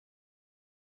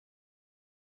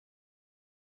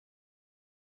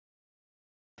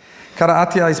Kader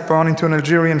Attia is born into an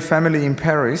Algerian family in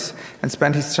Paris and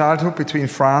spent his childhood between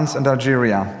France and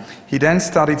Algeria. He then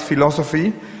studied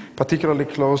philosophy, particularly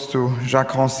close to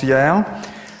Jacques Rancière,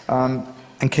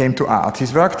 and came to art.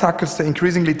 His work tackles the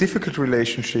increasingly difficult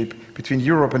relationship between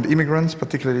Europe and immigrants,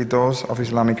 particularly those of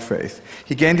Islamic faith.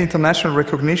 He gained international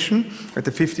recognition at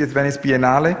the 50th Venice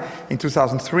Biennale in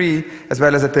 2003, as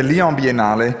well as at the Lyon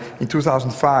Biennale in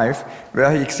 2005,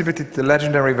 where he exhibited the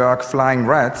legendary work Flying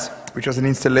Rats, which was an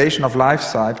installation of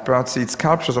life-size birdseed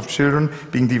sculptures of children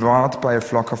being devoured by a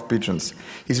flock of pigeons.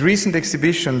 His recent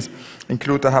exhibitions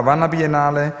include the Havana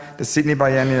Biennale, the Sydney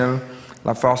Biennial,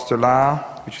 La Force de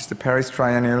l'Art, which is the Paris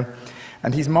Triennial,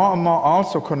 and he's more and more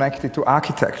also connected to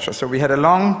architecture. So we had a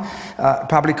long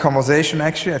public conversation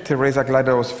actually at Teresa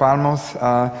Glado's Falmouth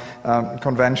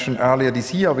convention earlier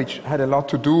this year, which had a lot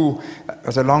to do,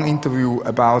 as a long interview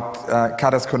about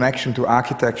Kader's connection to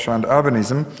architecture and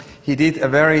urbanism. He did a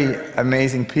very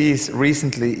amazing piece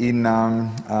recently in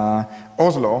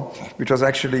Oslo, which was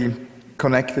actually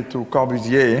connected to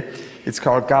Corbusier. It's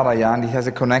called Gardaya, and he has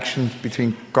a connection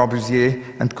between Corbusier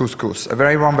and couscous. A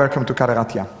very warm welcome to Kader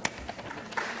Attia.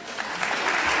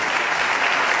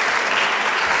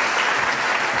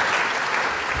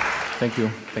 Thank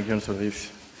you, Hans-Ulrich.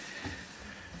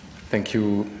 Thank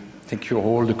you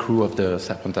all the crew of the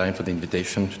Serpentine for the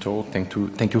invitation to talk.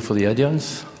 Thank you for the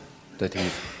audience that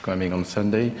is coming on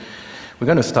Sunday. We're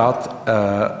going to start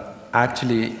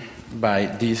actually by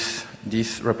this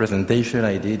representation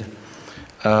I did,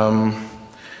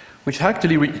 which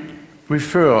actually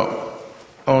refer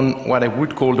on what I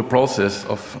would call the process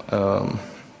of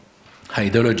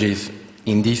ideologies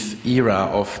in this era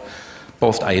of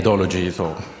post-ideologies,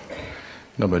 or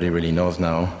nobody really knows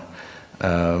now,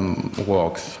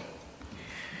 works.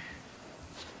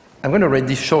 I'm going to read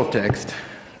this short text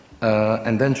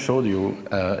and then show you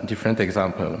a different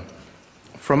example.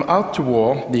 From art to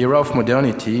war, the era of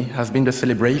modernity has been the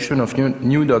celebration of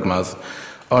new dogmas,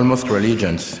 almost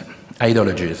religions,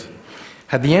 ideologies.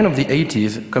 At the end of the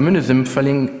 80s, communism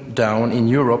falling down in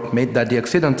Europe made that the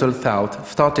Occidental South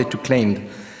started to claim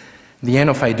the end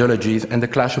of ideologies and the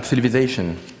clash of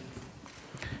civilization.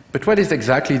 But what is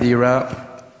exactly the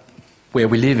era where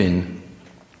we live in?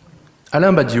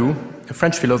 Alain Badiou, a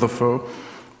French philosopher,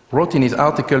 wrote in his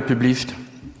article published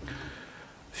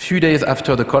few days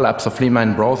after the collapse of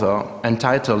Lehman Brothers,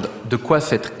 entitled "De quoi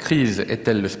cette crise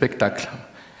est-elle le spectacle?",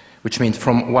 which means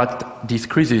from what this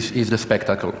crisis is the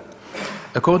spectacle.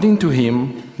 According to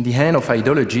him, the end of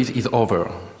ideologies is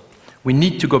over. We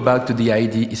need to go back to the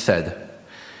idea, he said.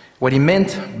 What he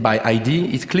meant by idea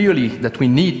is clearly that we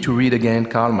need to read again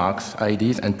Karl Marx's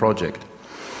Ideas and Project.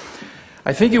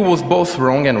 I think he was both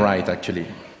wrong and right, actually.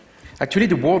 Actually,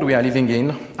 the world we are living in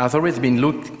has always been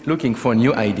looking for a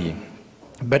new idea.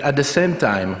 But at the same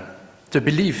time, the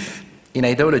belief in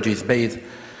ideologies based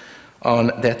on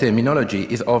their terminology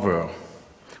is over.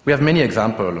 We have many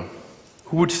examples.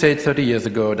 Who would say 30 years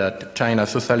ago that China's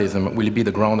socialism will be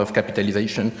the ground of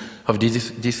capitalization of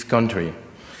this country?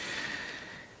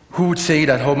 Who would say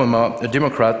that Obama, a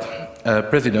Democrat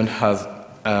president, has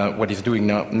what he's doing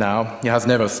now? He has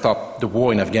never stopped the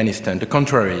war in Afghanistan. The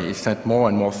contrary, he sent more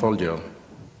and more soldiers.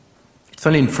 It's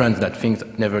only in France that things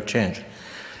never change.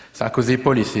 Sarkozy's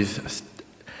policies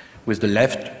with the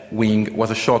left wing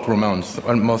was a short romance,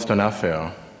 almost an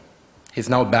affair. He's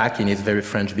now back in his very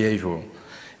French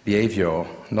behavior.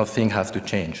 Nothing has to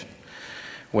change.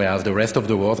 Whereas the rest of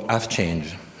the world has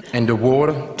changed. And the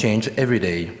world changes every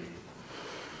day.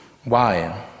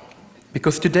 Why?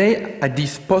 Because today, at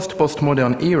this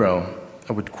post-postmodern era,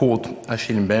 I would quote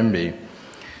Achille Mbembe,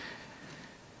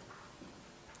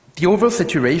 the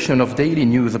oversaturation of daily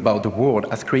news about the world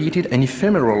has created an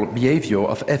ephemeral behavior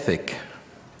of ethic.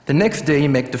 The next day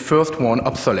makes the first one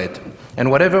obsolete, and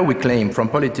whatever we claim, from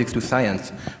politics to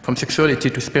science, from sexuality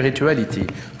to spirituality,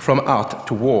 from art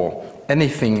to war,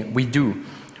 anything we do,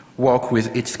 work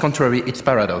with its contrary, its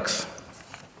paradox.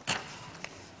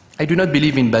 I do not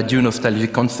believe in Badiou's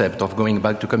nostalgic concept of going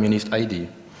back to communist idea,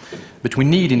 but we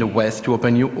need in the West to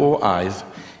open our eyes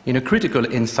in a critical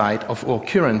insight of our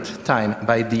current time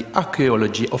by the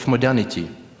archaeology of modernity.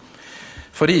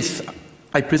 For this,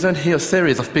 I present here a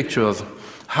series of pictures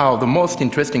how the most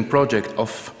interesting project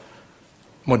of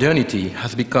modernity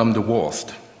has become the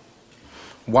worst.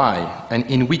 Why, and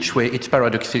in which way it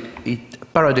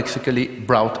paradoxically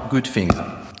brought good things.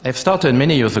 I've started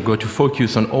many years ago to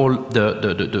focus on all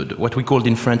what we called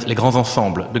in France les grands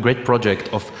ensembles, the great project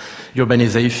of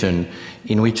urbanization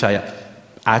in which I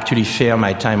actually share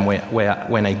my time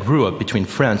when I grew up between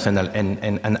France and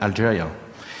Algeria.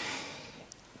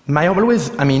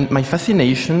 My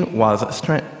fascination was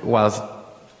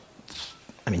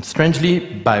strangely,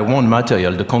 by one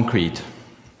material, the concrete.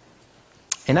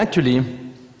 And actually,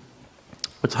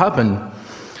 what's happened,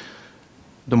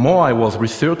 the more I was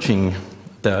researching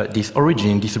this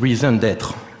origin, this raison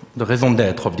d'être, the raison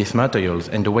d'être of these materials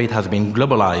and the way it has been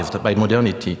globalized by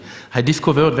modernity, I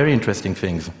discovered very interesting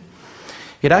things.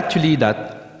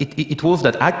 It was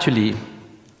that actually,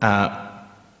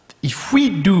 if we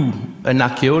do an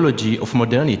archaeology of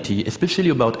modernity, especially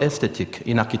about aesthetic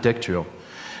in architecture,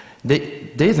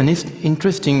 there is an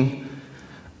interesting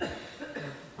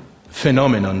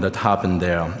phenomenon that happened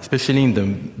there, especially in the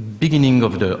beginning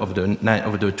of the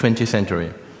 20th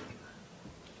century.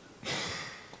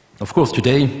 Of course,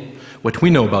 today, what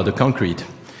we know about the concrete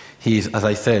is, as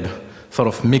I said, sort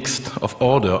of mixed of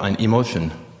order and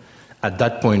emotion. At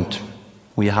that point,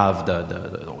 we have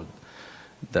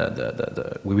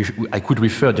I could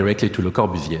refer directly to Le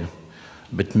Corbusier,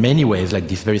 but many ways, like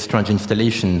this very strange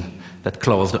installation that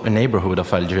closed a neighborhood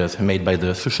of Algiers made by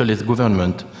the socialist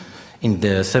government in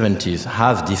the 70s,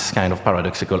 has this kind of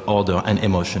paradoxical order and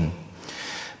emotion.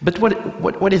 But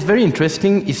what is very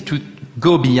interesting is to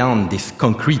go beyond this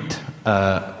concrete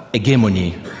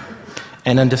hegemony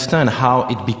and understand how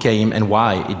it became and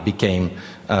why it became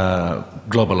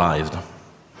globalized.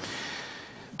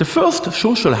 The first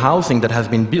social housing that has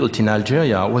been built in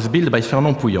Algeria was built by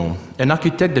Fernand Pouillon, an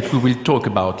architect that we will talk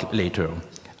about later.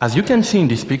 As you can see in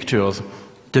these pictures,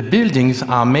 the buildings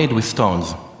are made with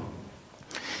stones.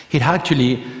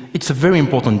 It's a very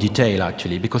important detail,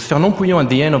 actually, because Fernand Pouillon, at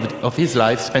the end of his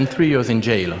life, spent 3 years in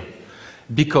jail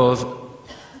because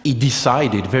he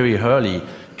decided very early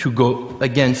to go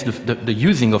against the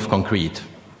using of concrete.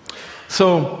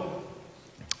 So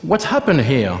what's happened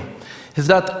here is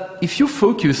that if you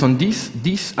focus on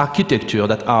this architecture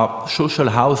that are social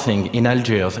housing in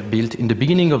Algiers built in the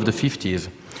beginning of the 50s,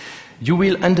 you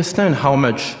will understand how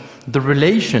much the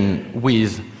relation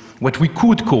with what we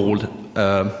could call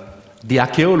the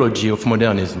archaeology of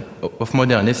modernism, of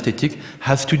modern aesthetic,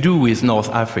 has to do with North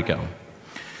Africa.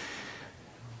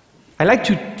 I like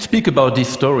to speak about this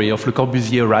story of Le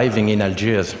Corbusier arriving in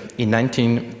Algiers in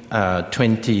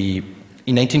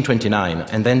 1929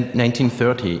 and then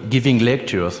 1930, giving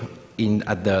lectures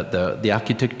at the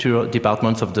architecture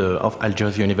departments of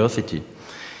Algiers University,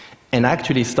 and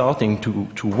actually starting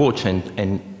to watch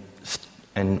and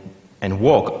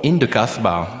walk in the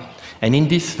Kasbah and in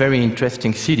this very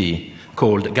interesting city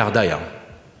called Gardaia.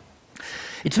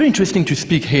 It's very interesting to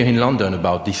speak here in London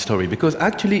about this story because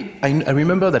actually I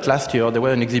remember that last year there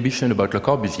was an exhibition about Le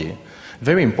Corbusier,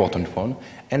 very important one,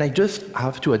 and I just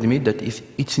have to admit that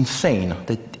it's insane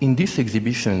that in this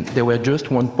exhibition there were just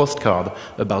one postcard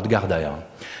about Gardaia.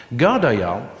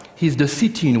 Gardaia is the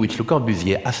city in which Le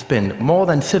Corbusier has spent more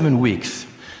than 7 weeks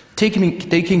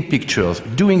taking pictures,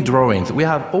 doing drawings. We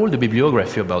have all the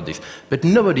bibliography about this, but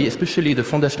nobody, especially the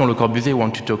Fondation Le Corbusier,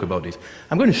 wants to talk about this.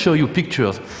 I'm going to show you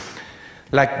pictures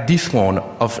like this one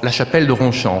of La Chapelle de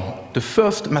Ronchamp, the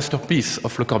first masterpiece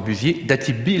of Le Corbusier that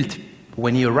he built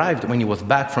when he was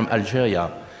back from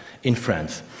Algeria in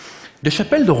France. The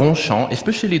Chapelle de Ronchamp,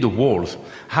 especially the walls,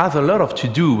 has a lot to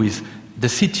do with the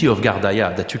city of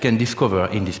Gardaia that you can discover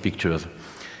in these pictures.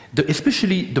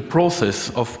 Especially the process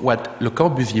of what Le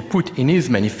Corbusier put in his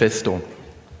manifesto,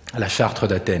 La Charte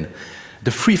d'Athènes,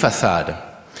 the free facade.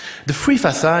 The free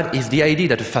facade is the idea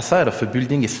that the facade of a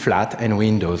building is flat and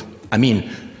windows. I mean,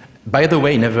 by the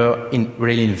way, never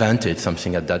really invented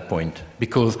something at that point,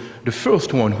 because the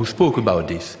first one who spoke about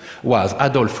this was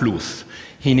Adolf Loos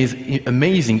in his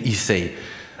amazing essay,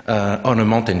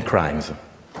 Ornament and Crimes.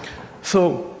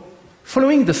 So,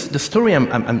 following the story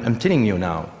I'm telling you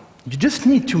now, you just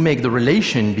need to make the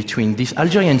relation between this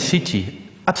Algerian city,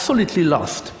 absolutely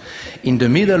lost in the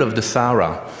middle of the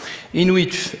Sahara, in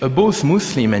which both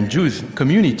Muslim and Jewish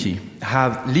community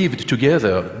have lived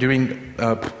together during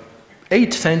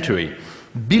 8th century,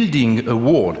 building a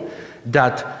world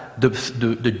that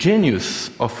the genius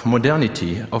of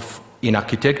modernity in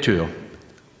architecture,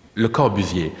 Le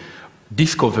Corbusier,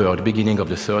 discovered beginning of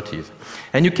the 30s.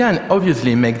 And you can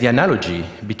obviously make the analogy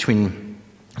between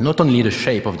not only the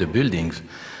shape of the buildings,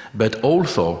 but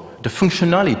also the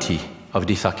functionality of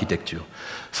this architecture.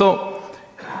 So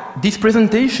this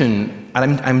presentation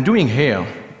I'm doing here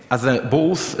as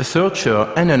both a searcher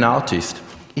and an artist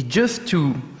is just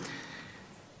to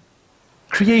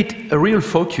create a real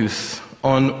focus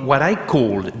on what I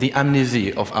call the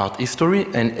amnesia of art history,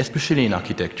 and especially in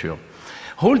architecture.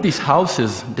 All these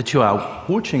houses that you are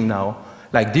watching now,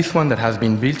 like this one that has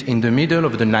been built in the middle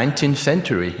of the 19th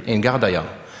century in Gardaia,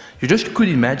 you just could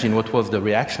imagine what was the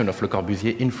reaction of Le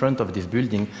Corbusier in front of this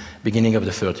building beginning of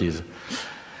the 30s.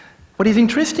 What is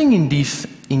interesting in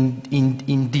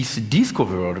this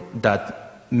discovery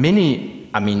that many,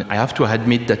 I mean, I have to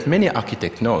admit that many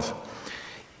architects know,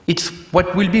 it's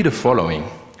what will be the following.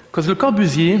 Because Le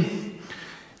Corbusier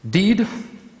did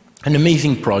an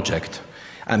amazing project.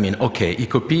 I mean, okay, he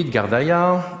copied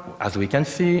Gardaïa, as you can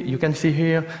see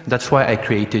here. That's why I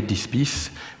created this piece,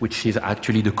 which is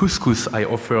actually the couscous I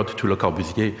offered to Le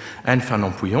Corbusier and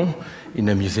Fernand Pouillon in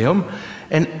the museum.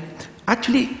 And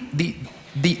actually,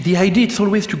 the idea is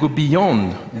always to go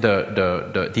beyond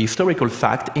the historical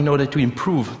fact in order to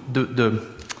improve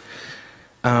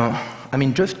I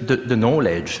mean, just the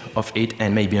knowledge of it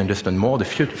and maybe understand more the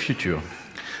future.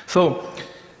 So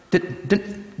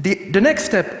the next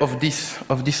step of this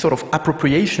sort of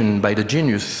appropriation by the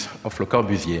genius of Le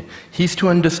Corbusier is to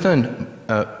understand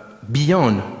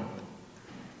beyond,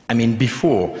 I mean,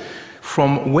 before,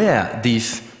 from where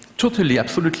this totally,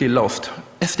 absolutely lost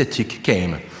aesthetic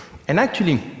came. And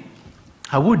actually,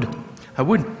 I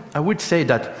would say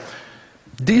that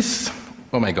this,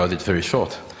 oh my God, it's very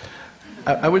short.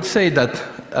 I would say that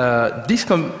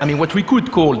I mean, what we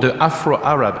could call the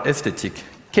Afro-Arab aesthetic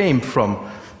came from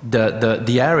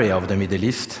the area of the Middle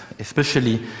East,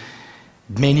 especially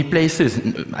many places.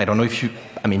 I don't know if you,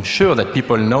 I mean, sure that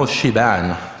people know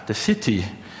Shiban, the city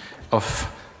of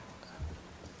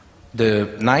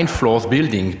the 9 floors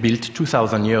building built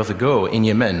 2,000 years ago in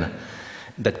Yemen,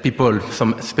 that people,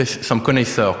 some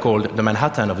connoisseurs called the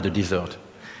Manhattan of the desert.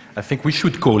 I think we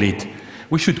should call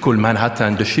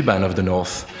Manhattan the Shiban of the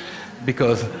North,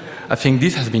 because I think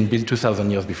this has been built 2,000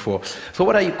 years before. So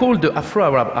what I call the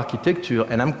Afro-Arab architecture,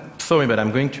 and I'm sorry, but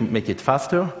I'm going to make it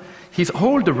faster, is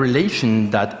all the relation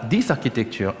that this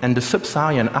architecture and the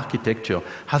sub-Saharan architecture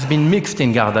has been mixed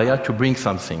in Gardaïa to bring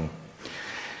something.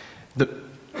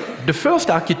 The first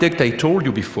architect I told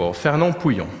you before, Fernand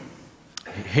Pouillon,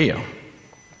 here,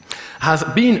 has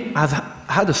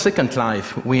had a second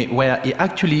life where he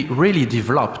actually really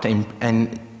developed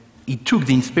and he took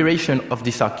the inspiration of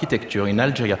this architecture in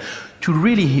Algeria to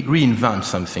really reinvent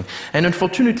something. And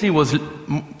unfortunately was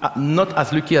not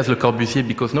as lucky as Le Corbusier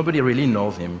because nobody really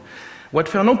knows him. What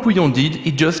Fernand Pouillon did,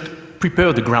 he just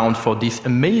prepared the ground for these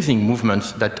amazing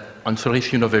movements that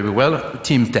Hans-Ulrich, you know very well,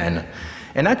 Team 10.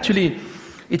 And actually,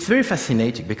 it's very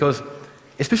fascinating because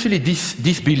especially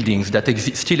these buildings that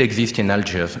still exist in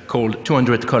Algiers, called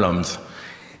 200 columns.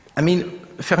 I mean,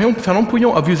 Fernand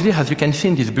Pouillon, obviously, as you can see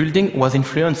in this building, was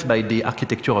influenced by the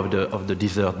architecture of the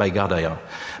desert, by Gardaïa.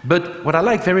 But what I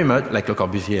like very much, like Le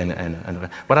Corbusier and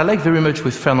what I like very much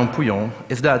with Fernand Pouillon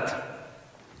is that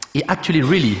he actually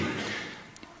really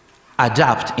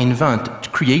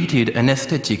created an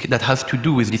aesthetic that has to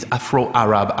do with this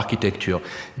Afro-Arab architecture.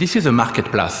 This is a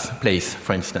marketplace,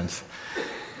 for instance.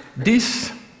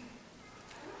 This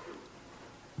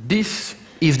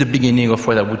is the beginning of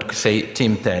what I would say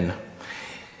Team 10.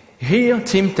 Here,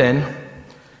 Team 10,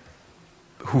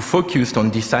 who focused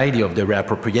on this idea of the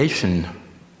reappropriation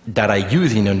that I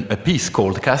use in a piece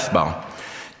called Casbah.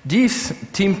 This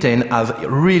Team 10 has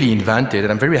really invented,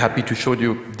 and I'm very happy to show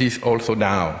you this also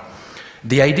now,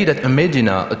 the idea that a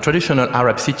Medina, a traditional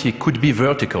Arab city, could be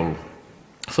vertical.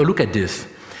 So look at this.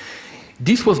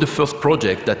 This was the first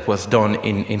project that was done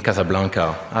in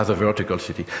Casablanca as a vertical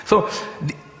city. So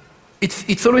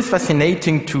it's always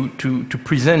fascinating to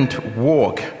present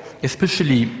work,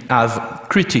 especially as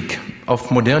critic of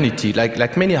modernity,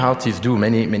 like many artists do,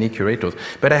 many curators.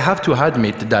 But I have to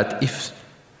admit that if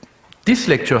this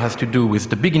lecture has to do with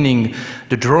the beginning,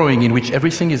 the drawing in which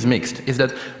everything is mixed, is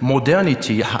that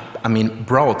modernity, I mean,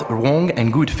 brought wrong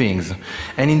and good things.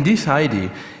 And in this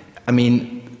idea, I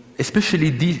mean, especially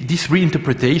this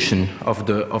reinterpretation of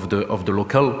the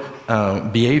local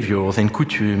behaviors and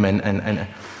coutume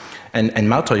and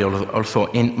materials also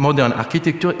in modern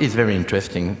architecture is very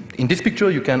interesting. In this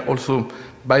picture, you can also,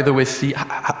 by the way, see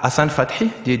Hassan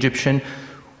Fathi, the Egyptian,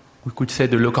 we could say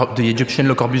the Egyptian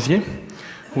Le Corbusier,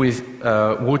 who is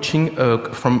watching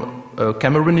from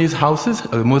Cameroonese houses,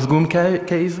 a Mosgoum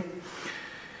case.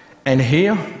 And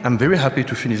here, I'm very happy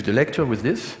to finish the lecture with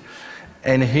this.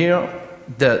 And here,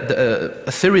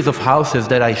 a series of houses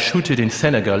that I shooted in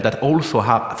Senegal that also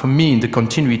have, for me, in the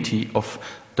continuity of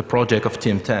the project of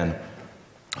Team 10.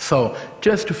 So,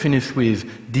 just to finish with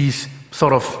this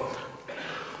sort of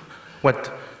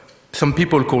what some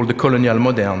people call the colonial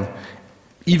modern,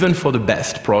 even for the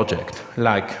best project,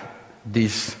 like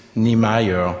this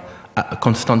Niemeyer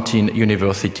Constantine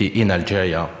University in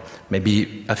Algeria.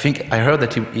 Maybe, I think I heard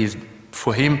that it is,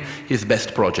 for him, his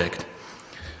best project.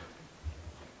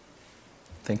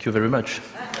 Thank you very much.